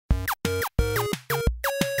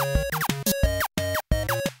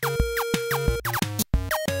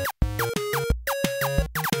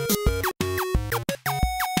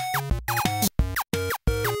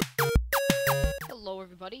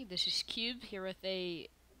Cube here with a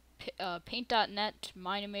Paint.net,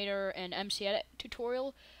 Mine-imator, and MC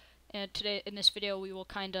tutorial. And today, in this video, we will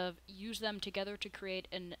kind of use them together to create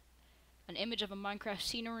an image of a Minecraft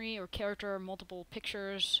scenery or character, or multiple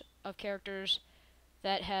pictures of characters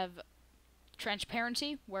that have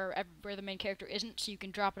transparency where the main character isn't, so you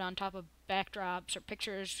can drop it on top of backdrops or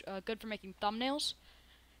pictures, good for making thumbnails.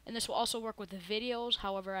 And this will also work with the videos.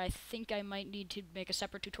 However, I think I might need to make a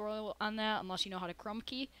separate tutorial on that unless you know how to chroma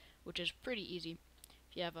key, which is pretty easy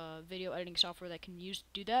if you have a video editing software that can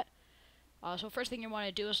do that. So first thing you want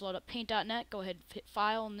to do is load up Paint.net. Go ahead, hit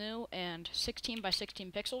File, New, and 16 by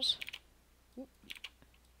 16 pixels. Oop.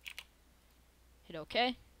 Hit OK.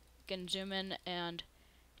 You can zoom in and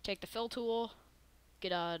take the fill tool,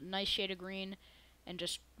 get a nice shade of green, and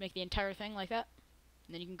just make the entire thing like that.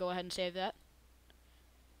 And then you can go ahead and save that.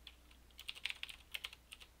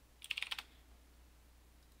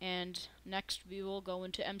 And next we will go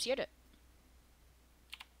into MC-edit.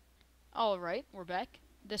 Alright, we're back.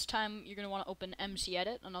 This time you're going to want to open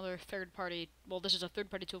MC-edit, another third-party, well, this is a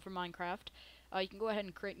third-party tool for Minecraft. You can go ahead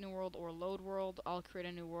and create new world or load world. I'll create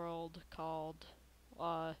a new world called,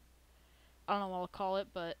 I don't know what I'll call it,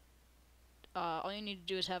 but all you need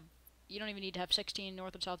to do is you don't even need to have 16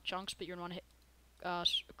 north and south chunks, but you're going to want to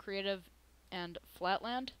hit creative and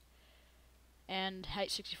flatland. And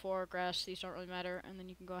height 64, grass, these don't really matter, and then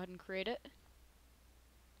you can go ahead and create it.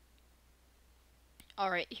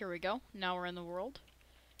 Alright, here we go. Now we're in the world.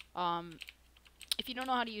 If you don't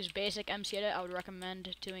know how to use basic MC-edit, I would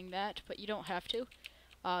recommend doing that, but you don't have to.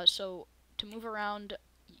 So, to move around,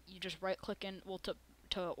 you just right-click in, well,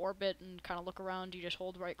 to orbit and kind of look around, you just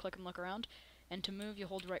hold right-click and look around. And to move, you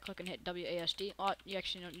hold right-click and hit WASD. You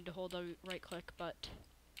actually don't need to hold right-click, but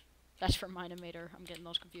that's for Mine-imator. I'm getting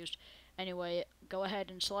those confused. Anyway, go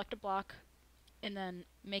ahead and select a block, and then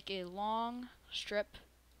make a long strip.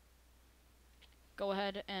 Go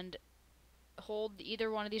ahead and hold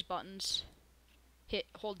either one of these buttons.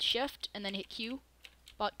 Hold Shift, and then hit Q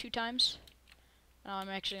about 2 times. Now I'm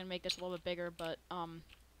actually going to make this a little bit bigger, but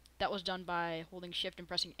that was done by holding Shift and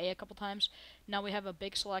pressing A a couple times. Now we have a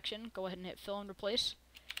big selection. Go ahead and hit Fill and Replace.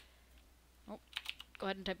 Oh. Go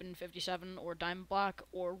ahead and type in 57 or diamond block,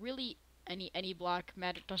 or really any block.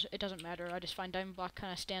 It doesn't matter. I just find diamond block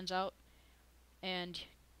kind of stands out, and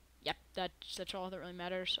yep, that's all that really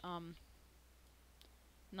matters.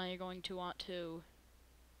 Now you're going to want to,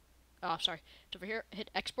 it's over here. Hit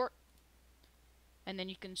export, and then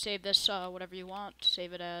you can save this whatever you want.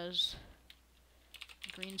 Save it as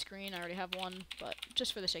green screen. I already have one, but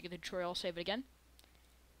just for the sake of the tutorial, I'll save it again.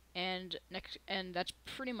 And that's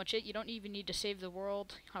pretty much it. You don't even need to save the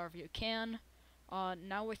world, however you can.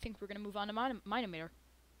 Now I think we're going to move on to Mine-imator.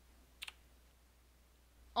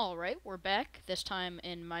 Alright, we're back, this time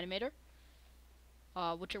in Mine-imator.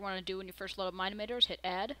 What you want to do when you first load up Mine-imator is hit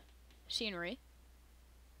Add, Scenery.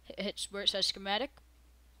 Hit where it says Schematic.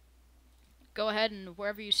 Go ahead and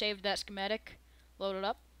wherever you saved that schematic, load it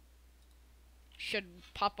up. Should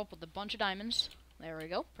pop up with a bunch of diamonds. There we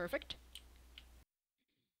go, perfect.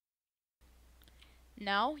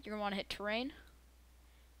 Now, you're going to want to hit Terrain,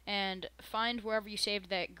 and find wherever you saved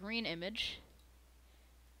that green image.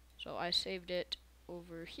 So I saved it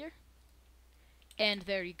over here. And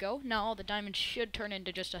there you go. Now all the diamonds should turn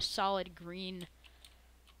into just a solid green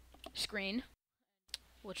screen,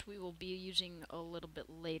 which we will be using a little bit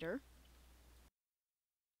later.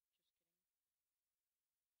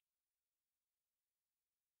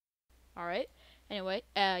 Alright, anyway,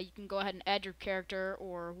 you can go ahead and add your character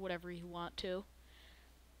or whatever you want to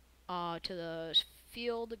the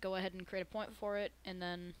field. Go ahead and create a point for it, and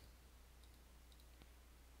then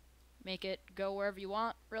make it go wherever you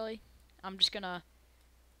want, really. I'm just gonna,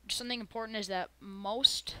 something important is that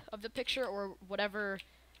most of the picture or wherever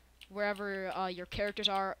your characters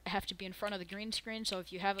are have to be in front of the green screen, so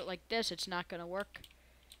if you have it like this, it's not gonna work.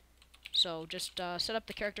 So just set up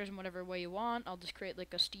the characters in whatever way you want. I'll just create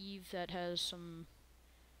like a Steve that has some,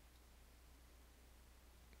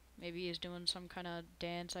 maybe he's doing some kind of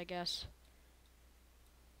dance, I guess.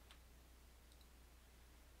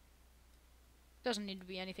 Doesn't need to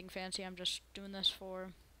be anything fancy, I'm just doing this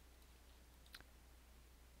for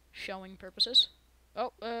showing purposes.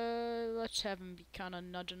 Oh, let's have him be kind of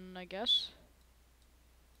nudging, I guess.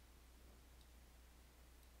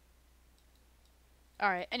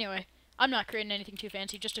 Alright, anyway, I'm not creating anything too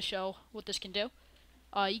fancy, just to show what this can do.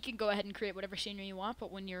 You can go ahead and create whatever scenery you want,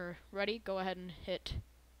 but when you're ready, go ahead and hit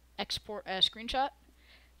Export as Screenshot,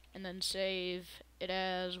 and then save it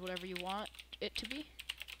as whatever you want it to be.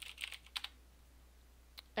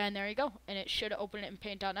 And there you go, and it should open it in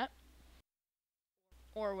Paint.net.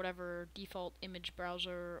 or whatever default image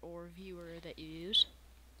browser or viewer that you use.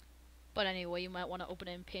 But anyway, you might want to open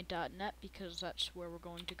it in paint.net because that's where we're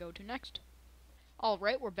going to go to next.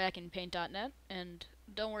 Alright, we're back in paint.net, and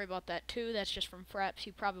don't worry about that too, that's just from Fraps,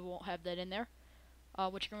 you probably won't have that in there.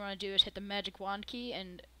 What you're going to want to do is hit the magic wand key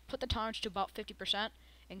and put the tolerance to about 50%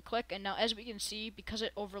 and click, and now as we can see, because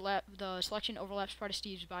the selection overlaps part of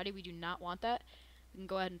Steve's body, we do not want that. We can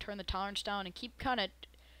go ahead and turn the tolerance down and keep kind of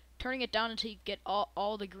turning it down until you get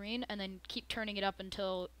all the green, and then keep turning it up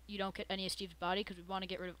until you don't get any of Steve's body, because we want to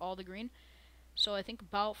get rid of all the green. So I think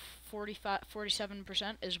about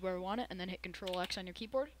 47% is where we want it, and then hit Control X on your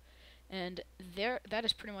keyboard. And that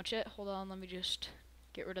is pretty much it. Hold on, let me just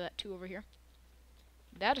get rid of that 2 over here.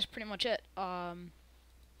 That is pretty much it.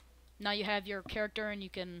 Now you have your character, and you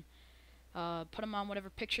can put him on whatever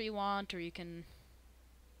picture you want, or you can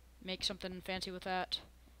make something fancy with that.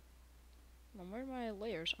 Well, where are my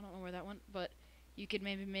layers? I don't know where that went, but you could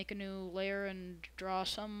maybe make a new layer and draw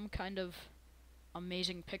some kind of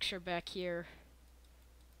amazing picture back here.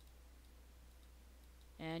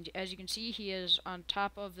 And as you can see, he is on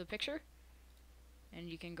top of the picture, and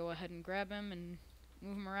you can go ahead and grab him and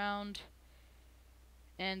move him around.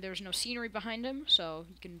 And there's no scenery behind him, so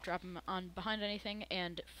you can drop him on behind anything.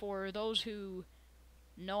 And for those who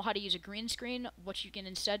know how to use a green screen, what you can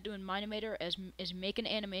instead do in Mine-imator is make an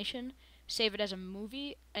animation, save it as a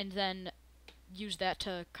movie, and then use that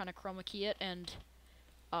to kind of chroma key it and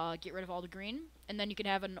get rid of all the green. And then you can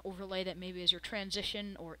have an overlay that maybe is your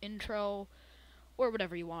transition or intro or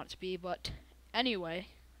whatever you want it to be. But anyway,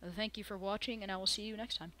 thank you for watching, and I will see you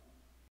next time.